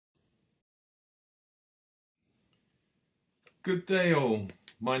Good day all.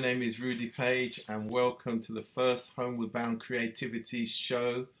 My name is Rudy Page and welcome to the first Homeward Bound Creativity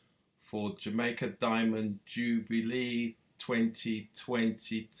show for Jamaica Diamond Jubilee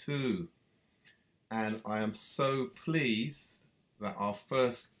 2022. And I am so pleased that our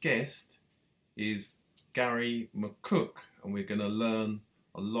first guest is Gary McCOOK, and we're going to learn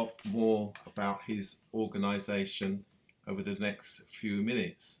a lot more about his organization over the next few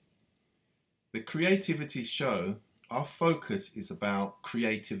minutes. The Creativity show, our focus is about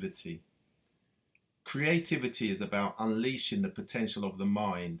creativity. Creativity is about unleashing the potential of the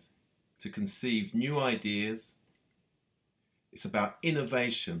mind to conceive new ideas. It's about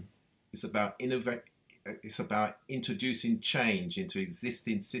innovation. It's about introducing change into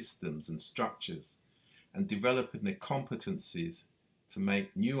existing systems and structures and developing the competencies to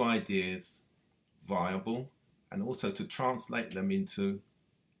make new ideas viable and also to translate them into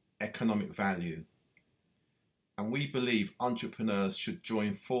economic value. And we believe entrepreneurs should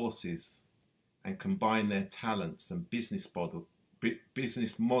join forces and combine their talents and business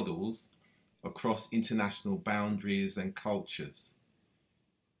models across international boundaries and cultures.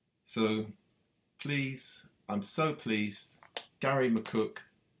 So please, I'm so pleased, Gary McCOOK,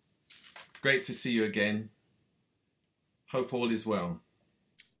 great to see you again. Hope all is well.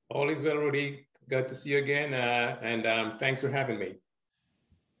 All is well, Rudy. Good to see you again, and thanks for having me.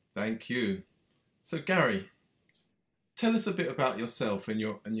 Thank you. So Gary, tell us a bit about yourself and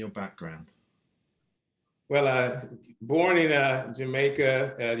your background. Well, born in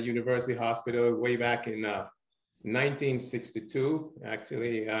Jamaica at the University Hospital way back in 1962.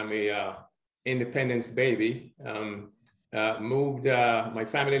 Actually, I'm a independence baby. Moved, my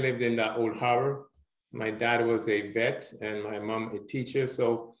family lived in Old Harbor. My dad was a vet and my mom a teacher.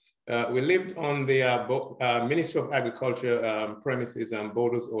 So we lived on the Ministry of Agriculture premises on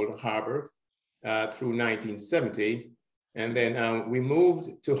Borders, Old Harbor through 1970. And then we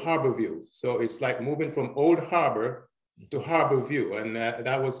moved to Harborview. So it's like moving from Old Harbor to Harborview. And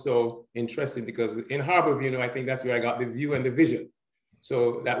that was so interesting because in Harborview, I think that's where I got the view and the vision.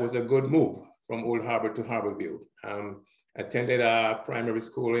 So that was a good move from Old Harbor to Harborview. Attended primary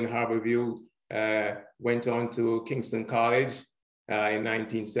school in Harborview, went on to Kingston College in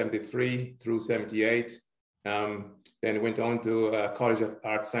 1973 through 78. Then went on to College of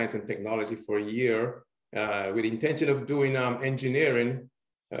Arts, Science and Technology for a year with the intention of doing engineering,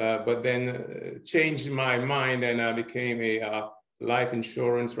 but then changed my mind and became a life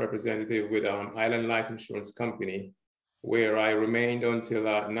insurance representative with Island Life Insurance Company, where I remained until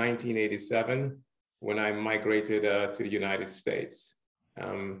 1987 when I migrated to the United States.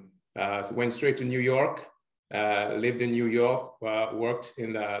 So went straight to New York, lived in New York, worked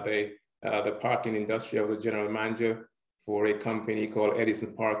in the parking industry. I was a general manager for a company called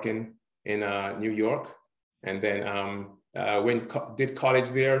Edison Parking in New York. And then did college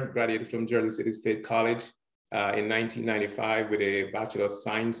there, graduated from Jersey City State College in 1995 with a Bachelor of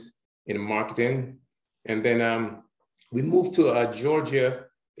Science in Marketing. And then we moved to Georgia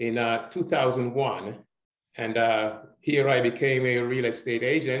in 2001. And here I became a real estate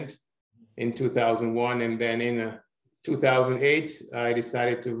agent in 2001. And then in 2008, I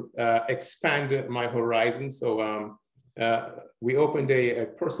decided to expand my horizons. So we opened a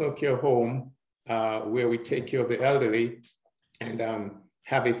personal care home where we take care of the elderly and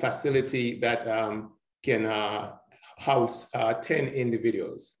have a facility that can house 10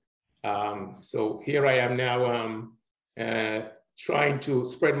 individuals. So here I am now trying to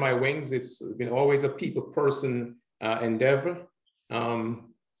spread my wings. It's been always a people person endeavor.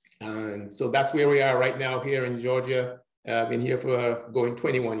 And so that's where we are right now here in Georgia. I've been here for going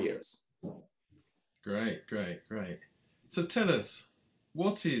 21 years. Great, great, great. So tell us,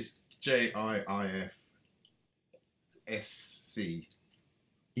 what is JIIFSC?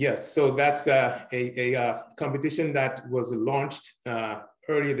 Yes, so that's a competition that was launched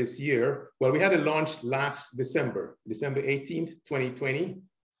earlier this year. Well, we had a launch last December 18th, 2020.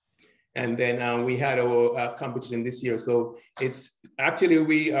 And then we had a competition this year. So it's actually,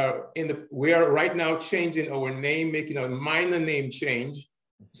 we are right now changing our name, making a minor name change.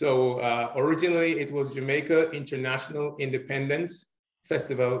 So originally it was Jamaica International Independence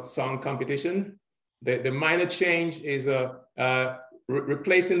Festival Song Competition. The minor change is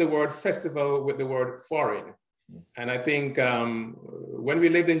replacing the word festival with the word foreign. And I think when we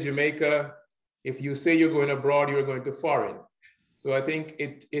lived in Jamaica, if you say you're going abroad, you're going to foreign. So I think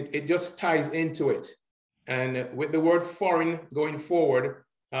it just ties into it. And with the word foreign going forward,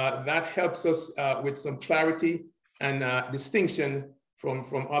 that helps us with some clarity and distinction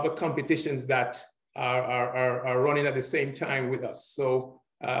from other competitions that are running at the same time with us. So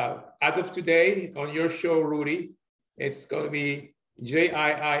as of today on your show, Rudy, It's going to be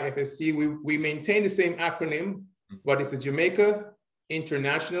JIIFSC. We maintain the same acronym, but it's the Jamaica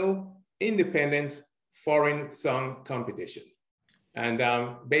International Independence Foreign Song Competition. And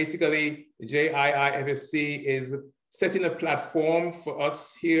basically, JIIFSC is setting a platform for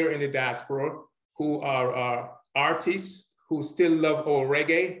us here in the diaspora who are artists who still love our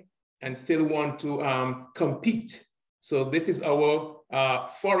reggae and still want to compete. So this is our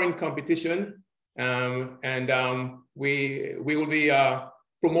foreign competition, and we will be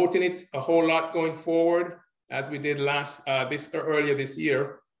promoting it a whole lot going forward, as we did earlier this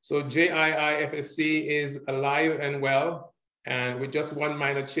year. So JIIFSC is alive and well, and with just one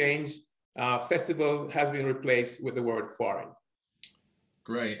minor change, festival has been replaced with the word foreign.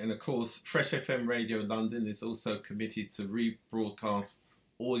 Great, and of course, Fresh FM Radio London is also committed to rebroadcast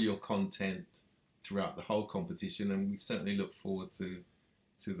all your content throughout the whole competition, and we certainly look forward to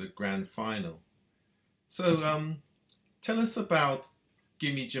the grand final. So tell us about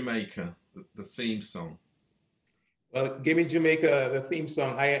Gimme Jamaica, the theme song. Well, Gimme Jamaica, the theme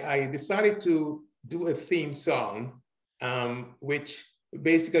song, I decided to do a theme song, which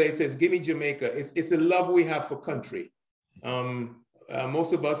basically says, Gimme Jamaica. It's a love we have for country.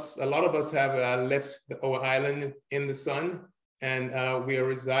 Most of us, a lot of us have left our island in the sun, and we are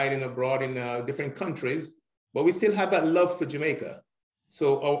residing abroad in different countries, but we still have that love for Jamaica.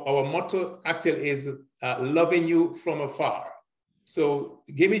 So our motto actually is loving you from afar. So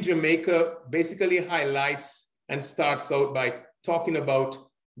Gimme Jamaica basically highlights and starts out by talking about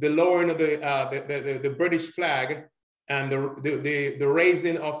the lowering of the British flag and the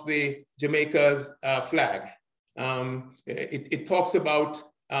raising of the Jamaica's flag. It talks about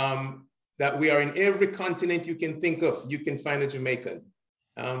that we are in every continent you can think of, you can find a Jamaican.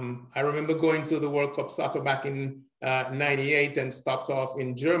 I remember going to the World Cup soccer back in '98 and stopped off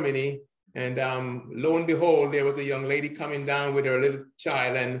in Germany. And lo and behold, there was a young lady coming down with her little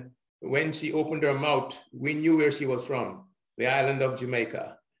child. And when she opened her mouth, we knew where she was from, the island of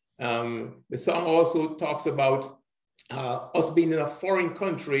Jamaica. The song also talks about us being in a foreign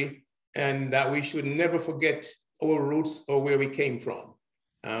country and that we should never forget our roots or where we came from.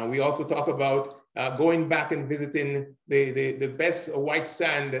 We also talk about going back and visiting the best white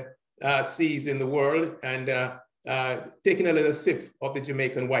sand seas in the world and taking a little sip of the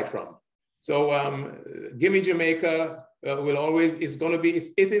Jamaican white rum. So Gimme Jamaica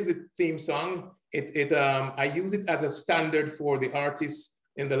it is a theme song. I use it as a standard for the artists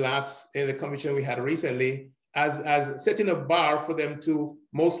in the competition we had recently as setting a bar for them to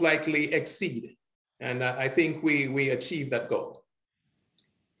most likely exceed. And I think we achieved that goal.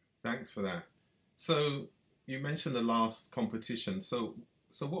 Thanks for that. So you mentioned the last competition. So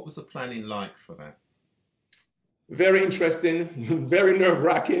what was the planning like for that? Very interesting, very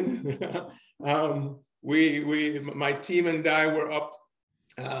nerve-wracking. My team and I were up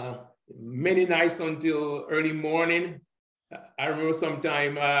many nights until early morning. I remember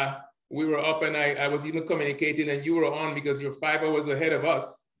sometime we were up and I was even communicating and you were on because you're 5 hours ahead of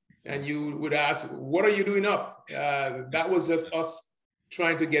us. And you would ask, what are you doing up? That was just us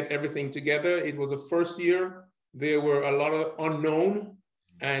trying to get everything together. It was the first year. There were a lot of unknown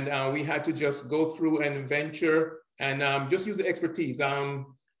and we had to just go through and venture and just use the expertise. I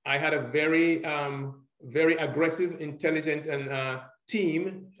had a very aggressive, intelligent and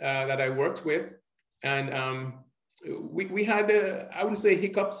team that I worked with. And we had, I wouldn't say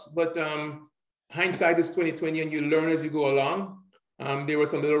hiccups, but hindsight is 20/20 and you learn as you go along. There were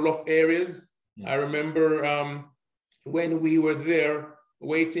some little rough areas. I remember when we were there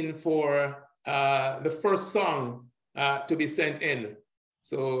waiting for the first song to be sent in.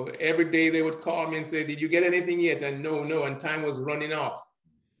 So every day they would call me and say, did you get anything yet? And no, and time was running off.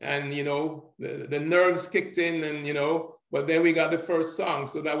 And, you know, the nerves kicked in and, you know, but then we got the first song.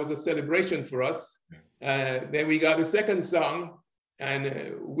 So that was a celebration for us. Then we got the second song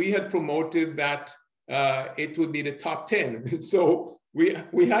and we had promoted that it would be the top 10. So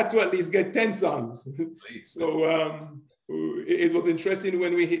we had to at least get 10 songs. So it was interesting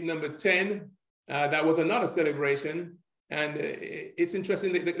when we hit number 10. That was another celebration. And it's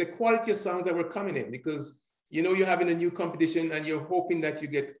interesting the quality of songs that were coming in because, you know, you're having a new competition and you're hoping that you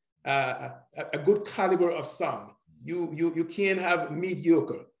get a good caliber of song. You can't have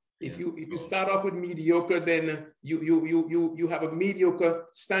mediocre. If you start off with mediocre, then you have a mediocre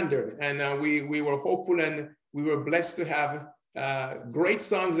standard. And we were hopeful and we were blessed to have great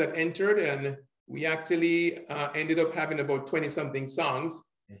songs that entered. And we actually ended up having about 20-something songs,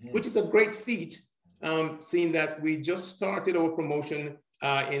 which is a great feat, seeing that we just started our promotion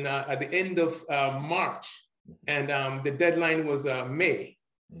at the end of March. And the deadline was May.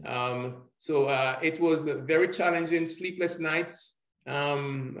 So it was very challenging, sleepless nights.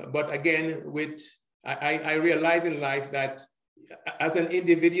 But again, I realized in life that as an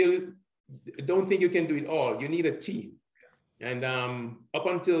individual, don't think you can do it all. You need a team. And up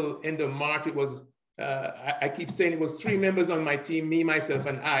until end of March, it was, I keep saying it was 3 members on my team, me, myself,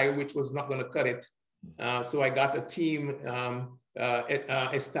 and I, which was not going to cut it. So I got a team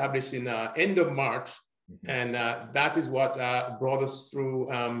established in end of March. And that is what brought us through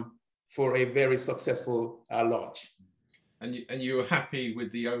for a very successful launch. And you were happy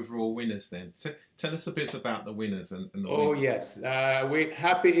with the overall winners then? So tell us a bit about the winners and the Oh, winners. yes.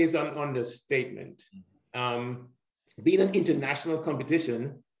 Happy is an understatement. Being an international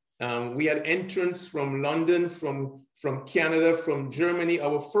competition, we had entrants from London, from Canada, from Germany.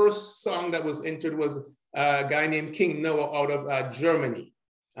 Our first song that was entered was a guy named King Noah out of Germany.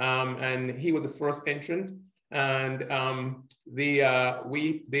 And he was the first entrant. And the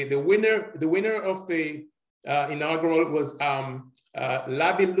winner of the inaugural was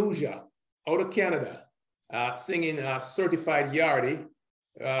Laviluja out of Canada, singing Certified Yardie,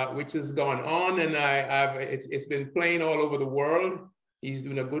 which has gone on, and it's been playing all over the world. He's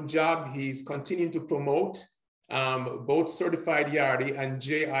doing a good job. He's continuing to promote both Certified Yardie and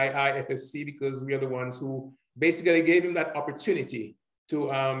JIIFSC, because we are the ones who basically gave him that opportunity to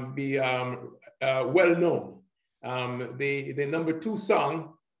be well known. The number 2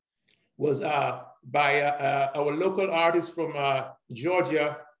 song was by our local artist from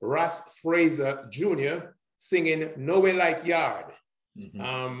Georgia, Ras Fraser Jr., singing No Way Like Yard.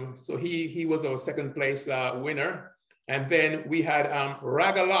 So he was our second place winner. And then we had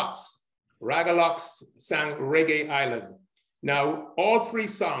Ragalox. Ragalox sang Reggae Island. Now, all 3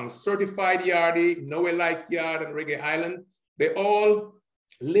 songs, Certified Yardie, No Way Like Yard, and Reggae Island, they all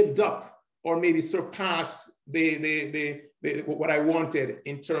lived up or maybe surpassed what I wanted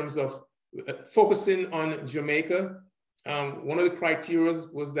in terms of focusing on Jamaica. One of the criteria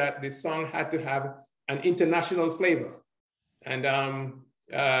was that the song had to have an international flavor. And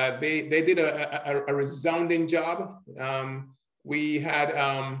they did a resounding job. We had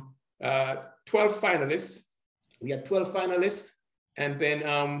 12 finalists. We had 12 finalists. And then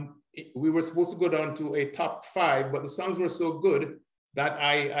we were supposed to go down to a top 5, but the songs were so good that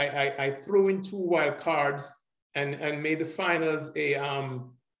I threw in 2 wild cards and made the finals a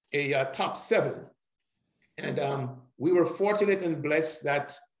top 7. And we were fortunate and blessed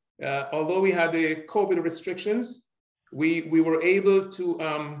that although we had the COVID restrictions, we were able to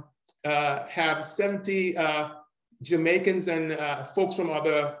have 70 Jamaicans and folks from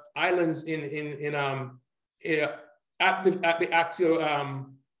other islands at the actual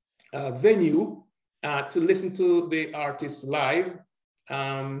venue to listen to the artists live.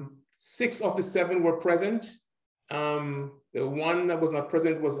 6 of the 7 were present. The one that was not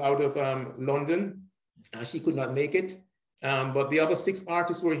present was out of London. She could not make it. But the other 6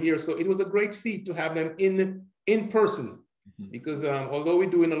 artists were here. So it was a great feat to have them in person, because although we're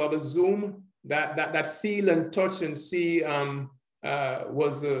doing a lot of Zoom, that feel and touch and see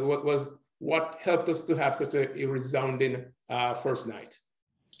was what helped us to have such a resounding first night.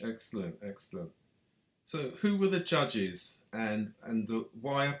 Excellent, excellent. So who were the judges, and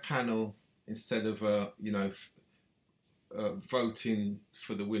why a panel instead of voting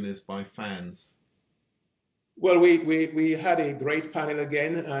for the winners by fans? Well, we had a great panel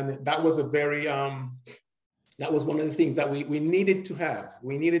again, and that was a very that was one of the things that we needed to have.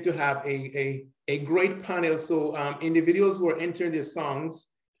 We needed to have a great panel, so individuals who are entering their songs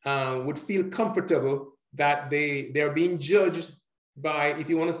would feel comfortable that they're being judged by, if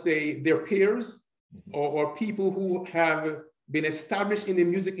you want to say, their peers or people who have been established in the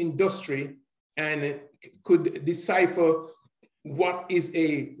music industry and could decipher what is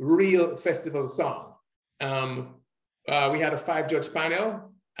a real festival song. We had a 5-judge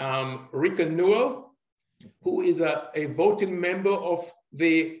panel. Rika Newell, who is a voting member of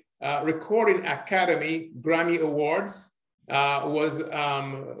the Recording Academy Grammy Awards, was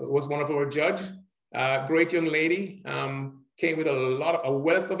one of our judges. Great young lady, came with a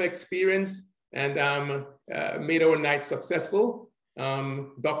wealth of experience and made our night successful.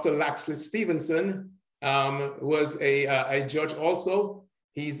 Dr. Laxley Stevenson was a judge also.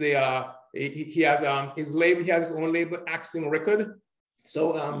 He's he has his label. He has his own label, Axiom Record.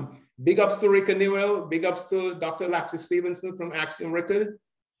 So big ups to Rika Newell. Big ups to Dr. Laxley Stevenson from Axiom Record.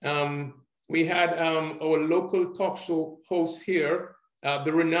 We had our local talk show host here,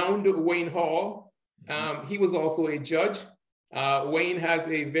 the renowned Wayne Hall. He was also a judge. Wayne has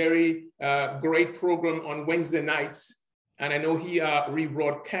a very great program on Wednesday nights. And I know he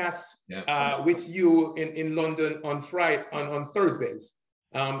rebroadcasts with you in London on Thursdays.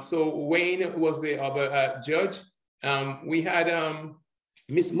 So Wayne was the other judge. We had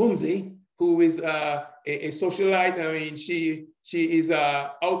Miss Mumsy, who is a socialite. I mean, she is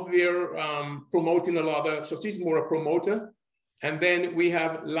out there promoting a lot of, so she's more a promoter. And then we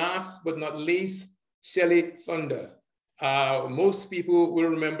have, last but not least, Shelly Thunder. Most people will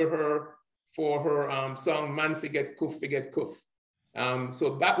remember her for her song, Man Forget Koof, Forget Koof.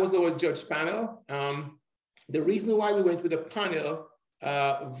 So that was our judge panel. The reason why we went with a panel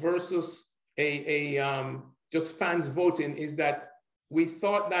versus just fans voting is that we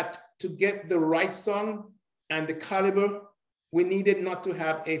thought that to get the right song and the caliber, we needed not to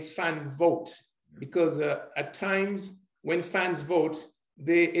have a fan vote, because at times when fans vote,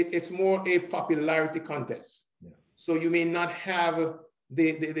 it's more a popularity contest. Yeah. So you may not have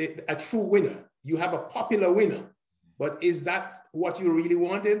a true winner. You have a popular winner, but is that what you really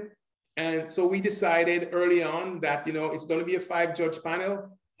wanted? And so we decided early on that, you know, it's going to be a 5-judge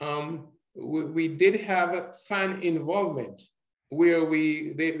panel. We did have fan involvement where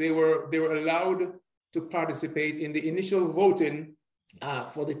they were allowed to participate in the initial voting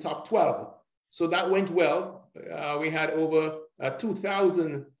for the top 12. So that went well. We had over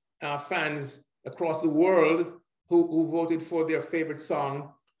 2,000 fans across the world who voted for their favorite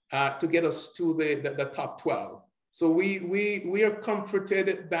song to get us to the top 12. So we are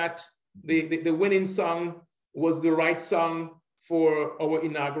comforted that the winning song was the right song for our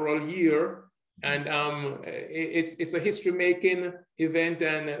inaugural year. And it's a history-making event,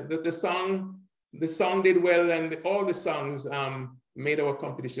 and the song did well, and all the songs made our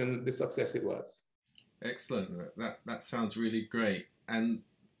competition the success it was. Excellent. That sounds really great. And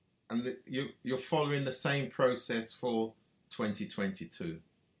you're following the same process for 2022.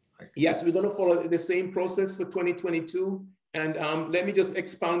 Yes, we're going to follow the same process for 2022. And let me just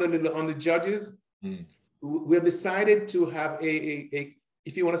expound a little on the judges. We've decided to have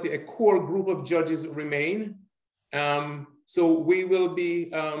if you want to say, a core group of judges remain. So we will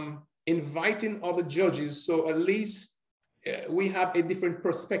be inviting other judges, so at least we have a different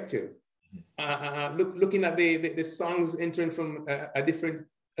perspective. Looking at the songs entering from a different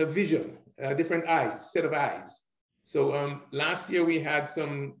vision, a different set of eyes. So last year we had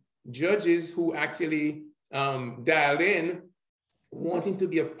some judges who actually dialed in, wanting to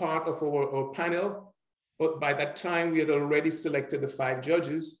be a part of our panel. But by that time, we had already selected the 5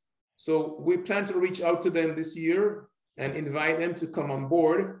 judges. So we plan to reach out to them this year and invite them to come on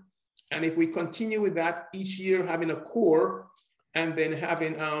board. And if we continue with that each year, having a core and then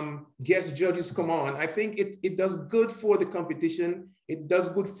having guest judges come on, I think it does good for the competition. It does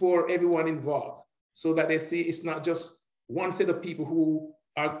good for everyone involved, so that they see it's not just one set of people who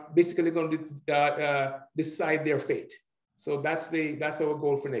are basically going to decide their fate. So that's our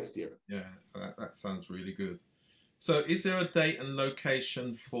goal for next year. Yeah, that sounds really good. So is there a date and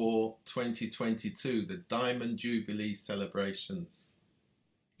location for 2022, the Diamond Jubilee celebrations?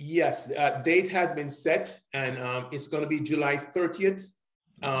 Yes, date has been set, and it's going to be July 30th.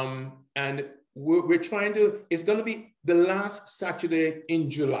 And we're trying to, it's going to be the last Saturday in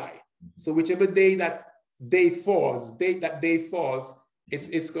July. So whichever day that day falls,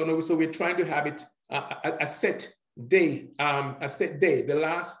 it's going to, so we're trying to have it a set day, the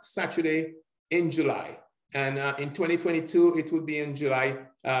last Saturday in July. And in 2022, it will be in July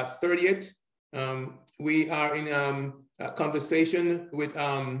 30th. We are in conversation with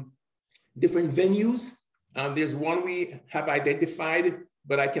different venues. There's one we have identified,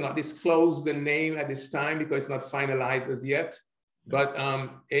 but I cannot disclose the name at this time because it's not finalized as yet. But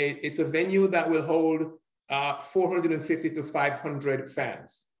it's a venue that will hold 450 to 500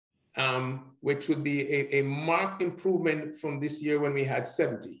 fans, which would be a marked improvement from this year when we had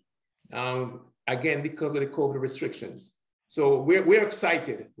 70. Again, because of the COVID restrictions. So we're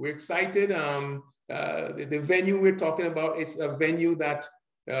excited. We're excited. The venue we're talking about is a venue that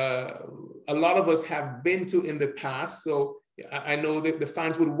a lot of us have been to in the past. So I know that the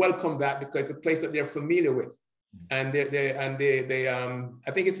fans would welcome that because it's a place that they're familiar with. And I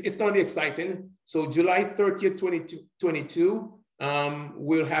think it's going to be exciting. So July 30th, 2022,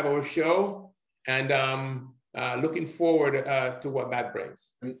 we'll have our show, and looking forward to what that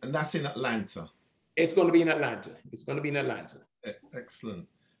brings. And that's in Atlanta. It's going to be in Atlanta. It's going to be in Atlanta. Excellent.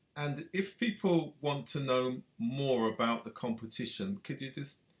 And if people want to know more about the competition, could you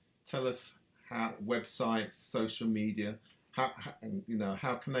just tell us how websites, social media, how can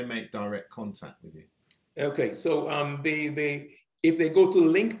they make direct contact with you? Okay, so if they go to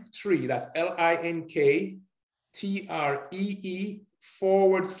Linktree, that's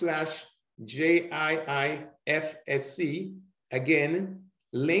LINKTREE/JIIFSC. Again,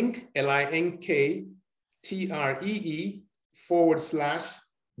 LINKTREE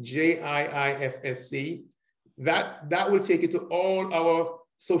JIIFSC. That will take you to all our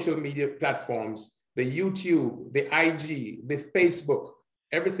social media platforms, the YouTube, the IG, the Facebook,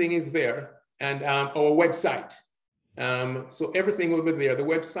 everything is there, and our website. So everything will be there. The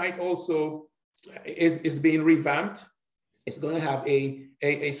website also is being revamped. It's going to have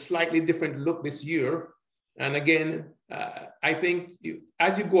a slightly different look this year. And again, I think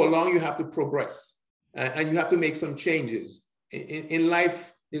as you go along, you have to progress and you have to make some changes. In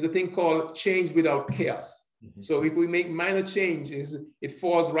life, there's a thing called change without chaos. Mm-hmm. So if we make minor changes, it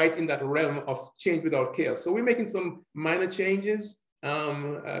falls right in that realm of change without chaos. So we're making some minor changes.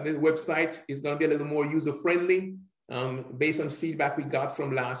 The website is going to be a little more user-friendly based on feedback we got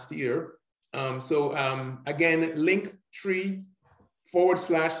from last year. Again,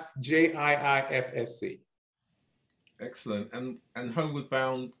 link.tree/JIIFSC. Excellent. And Homeward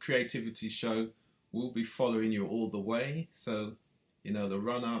Bound Creativity Show will be following you all the way. So, you know, the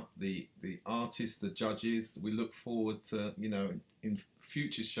run-up, the artists, the judges, we look forward to, you know, in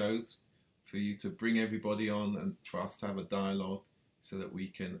future shows for you to bring everybody on and for us to have a dialogue so that we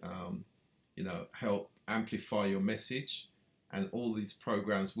can, you know, help amplify your message. And all these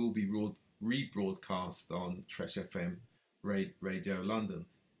programs will be rebroadcast on Fresh FM Radio London.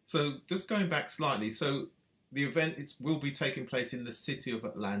 So just going back slightly, so the event will be taking place in the city of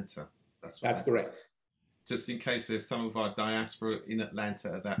Atlanta. That's correct. Just in case there's some of our diaspora in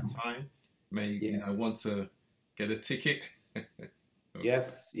Atlanta at that time, may you know, want to get a ticket.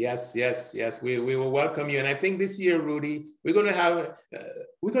 Yes. We will welcome you, and I think this year, Rudy, we're going to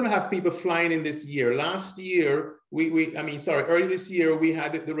have people flying in this year. Last year, early this year we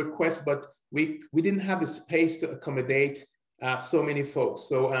had the request, but we didn't have the space to accommodate so many folks.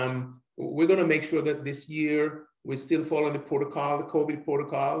 So we're going to make sure that this year we still follow the protocol, the COVID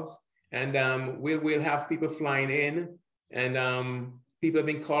protocols, and we'll have people flying in, and people have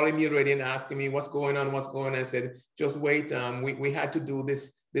been calling me already and asking me what's going on. I said, just wait. We had to do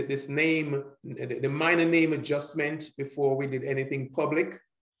this name, the minor name adjustment before we did anything public,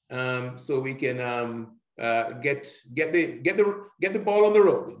 so we can get the ball on the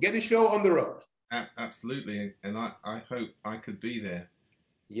road, get the show on the road. Absolutely, and I hope I could be there.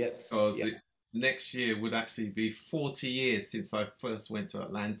 Yes. Because next year would actually be 40 years since I first went to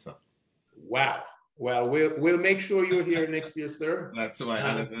Atlanta. Wow. Well, we'll make sure you're here next year, sir. That's my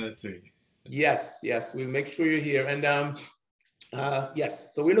anniversary. Yes, we'll make sure you're here. And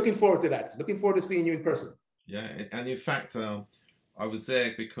yes, so we're looking forward to that. Looking forward to seeing you in person. Yeah, and in fact, I was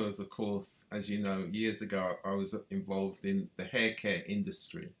there because, of course, as you know, years ago, I was involved in the hair care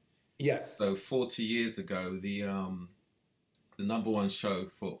industry. Yes. So 40 years ago, the #1 show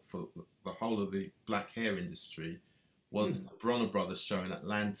for the whole of the black hair industry was the Bronner Brothers show in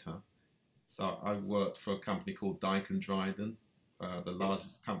Atlanta. So I worked for a company called Dyke & Dryden, the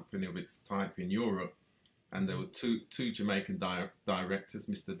largest company of its type in Europe. And there were two Jamaican directors,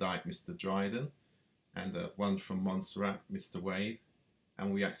 Mr. Dyke, Mr. Dryden, and one from Montserrat, Mr. Wade.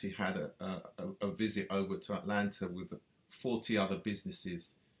 And we actually had a visit over to Atlanta with 40 other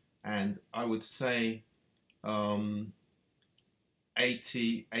businesses. And I would say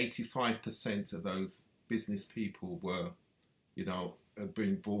 85% of those business people were, you know, had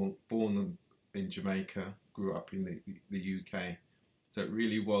been born in Jamaica, grew up in the UK. So it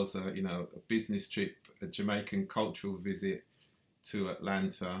really was a, you know, a business trip, a Jamaican cultural visit to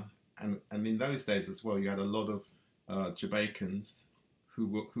Atlanta. And in those days as well, you had a lot of Jamaicans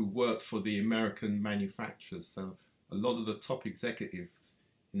who worked for the American manufacturers. So a lot of the top executives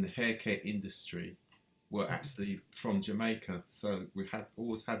in the hair care industry were actually from Jamaica. So we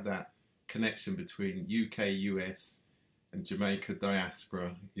always had that connection between UK, US, and Jamaica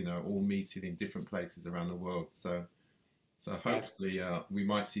diaspora, you know, all meeting in different places around the world. So hopefully we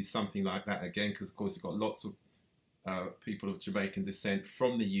might see something like that again, because of course you've got lots of people of Jamaican descent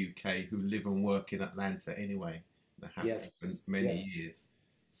from the UK who live and work in Atlanta anyway, and have for many years.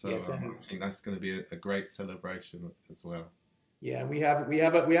 So I think that's going to be a great celebration as well. Yeah, we have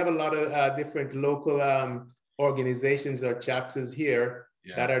a lot of different local organizations or chapters here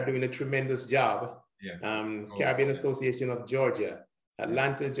that are doing a tremendous job. Caribbean Association of Georgia,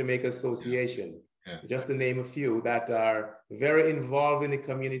 Atlanta Jamaica Association, just to name a few that are very involved in the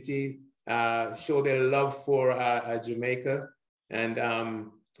community, show their love for Jamaica, and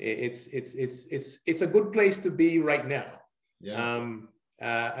it's a good place to be right now.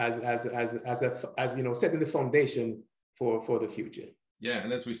 As you know, setting the foundation for the future. Yeah,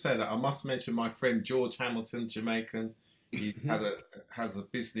 and as we say that, I must mention my friend George Hamilton, Jamaican. He has a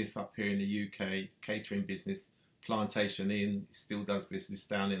business up here in the UK, catering business, Plantation Inn. He still does business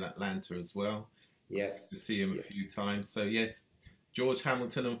down in Atlanta as well. Yes. To see him Yes. a few times. So yes, George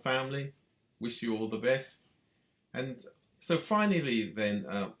Hamilton and family, wish you all the best. And so finally then,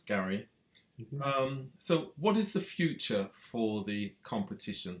 Gary, so what is the future for the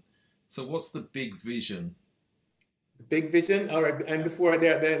competition? So what's the big vision? Big vision. All right. And before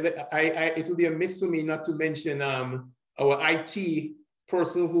it would be amiss for me not to mention our IT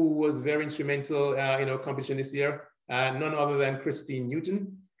person who was very instrumental in our competition this year, none other than Christine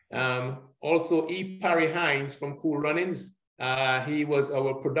Newton. Also, E. Parry Hines from Cool Runnings. He was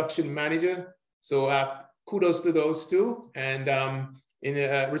our production manager. So kudos to those two. And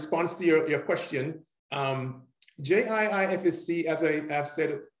in response to your question, JIIFSC, as I have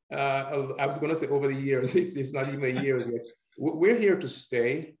said, I was going to say over the years, it's not even a year yet. We're here to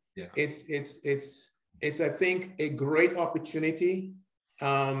stay. Yeah. It's I think a great opportunity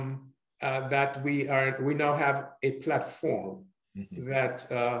that we now have a platform that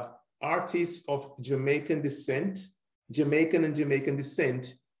artists of Jamaican descent, Jamaican and Jamaican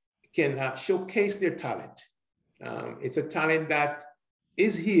descent, can showcase their talent. It's a talent that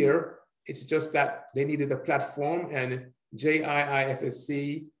is here. It's just that they needed a platform, and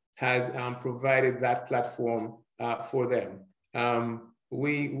JIIFSC has provided that platform for them.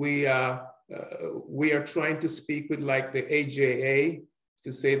 We are trying to speak with like the AJA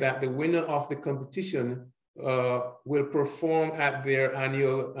to say that the winner of the competition will perform at their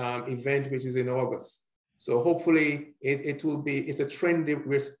annual event, which is in August. So hopefully it's a trend that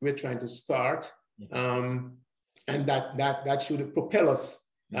we're trying to start, and that should propel us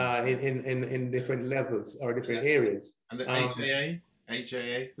in different levels or different areas. And the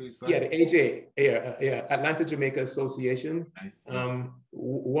AJA, who's that? Yeah, the AJA, yeah, Atlanta Jamaica Association. Okay.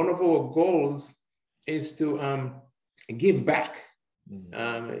 One of our goals is to give back.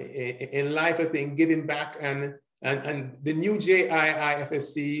 In life, I think giving back, and the new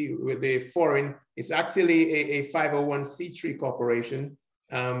JIIFSC with the foreign, it's actually a 501c3 corporation.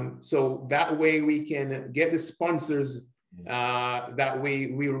 So that way we can get the sponsors that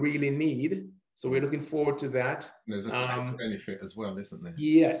we really need. So we're looking forward to that. There's a tax benefit as well, isn't there?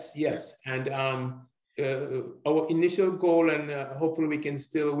 Yes, yes. And our initial goal, and hopefully we can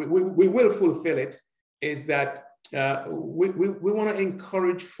still, we will fulfill it, is that we want to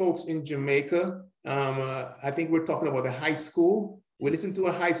encourage folks in Jamaica. I think we're talking about a high school. We listened to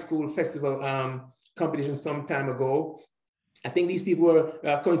a high school festival competition some time ago. I think these people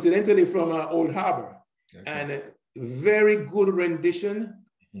were coincidentally from Old Harbor. Okay. And very good rendition.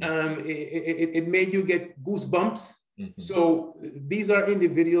 It made you get goosebumps. So these are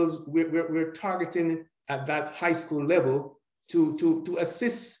individuals we're targeting at that high school level to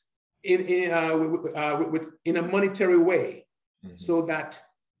assist in a monetary way, so that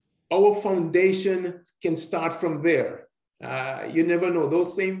our foundation can start from there. You never know;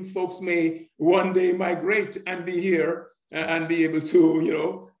 those same folks may one day migrate and be here and be able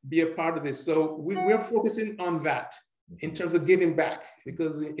to, be a part of this. So we're focusing on that in terms of giving back,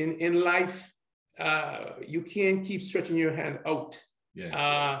 because in life, you can't keep stretching your hand out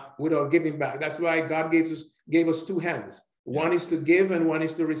without giving back. That's why God gave us two hands. One is to give and one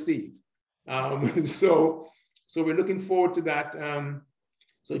is to receive. So we're looking forward to that.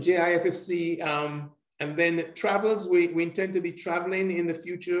 So JIIFSC, and then travels, we intend to be traveling in the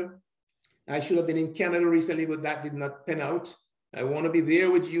future. I should have been in Canada recently, but that did not pan out. I want to be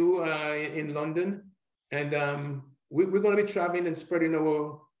there with you in London. And we're going to be traveling and spreading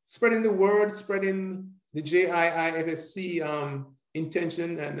the word, spreading the JIIFSC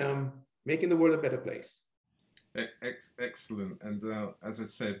intention, and making the world a better place. Excellent. And as I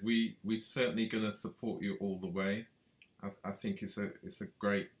said, we're certainly going to support you all the way. I think it's a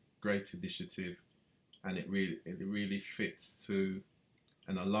great initiative, and it really fits to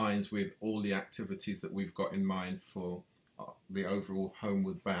and aligns with all the activities that we've got in mind for the overall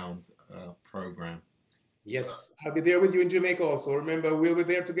Homeward Bound program. Yes, so, I'll be there with you in Jamaica also. Remember, we'll be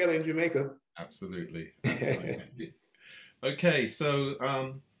there together in Jamaica. Absolutely. Okay, so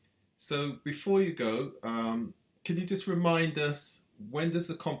before you go, can you just remind us, when does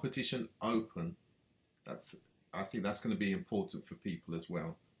the competition open? I think that's going to be important for people as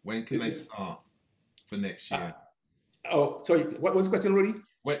well. When can they start for next year? Sorry, what was the question, Rudy?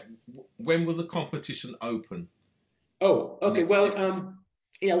 When will the competition open? Oh, okay. Well,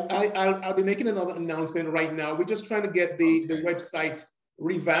 yeah, I'll be making another announcement right now. We're just trying to get the website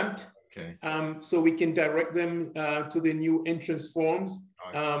revamped. Okay. So we can direct them to the new entrance forms.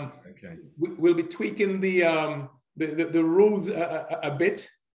 Okay. We'll be tweaking the rules a bit,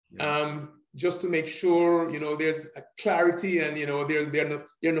 just to make sure there's a clarity and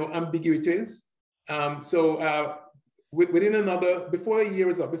there are no ambiguities. So within before the year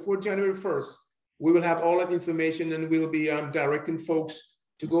is up, before January 1st, we will have all that information, and we'll be directing folks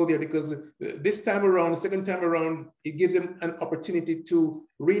to go there, because this time around, second time around, it gives them an opportunity to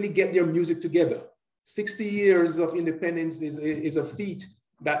really get their music together. 60 years of independence is a feat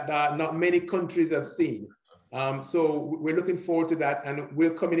that not many countries have seen. So we're looking forward to that, and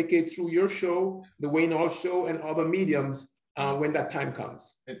we'll communicate through your show, the Wayne Hall Show, and other mediums when that time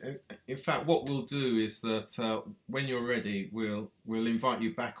comes. In fact, what we'll do is that when you're ready, we'll invite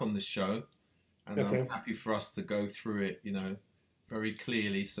you back on the show, and okay. I'm happy for us to go through it, you know, very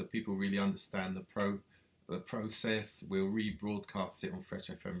clearly, so people really understand the process. We'll rebroadcast it on Fresh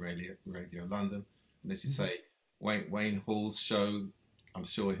FM Radio London, and as you say, Wayne Hall's show, I'm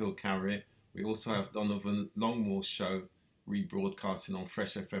sure he'll carry it. We also have Donovan Longmore's show rebroadcasting on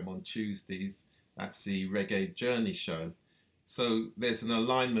Fresh FM on Tuesdays. That's the Reggae Journey show. So there's an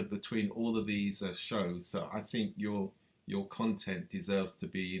alignment between all of these shows. So I think your content deserves to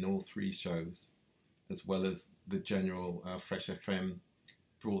be in all three shows, as well as the general Fresh FM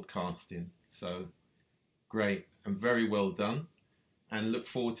broadcasting. So great and very well done, and look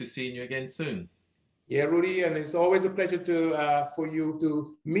forward to seeing you again soon. Yeah, Rudy, and it's always a pleasure to for you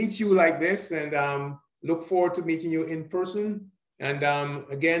to meet you like this, and look forward to meeting you in person. And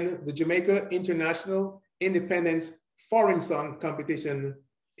again, the Jamaica International Independence Foreign Song Competition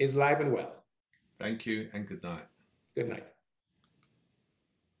is live and well. Thank you, and good night. Good night.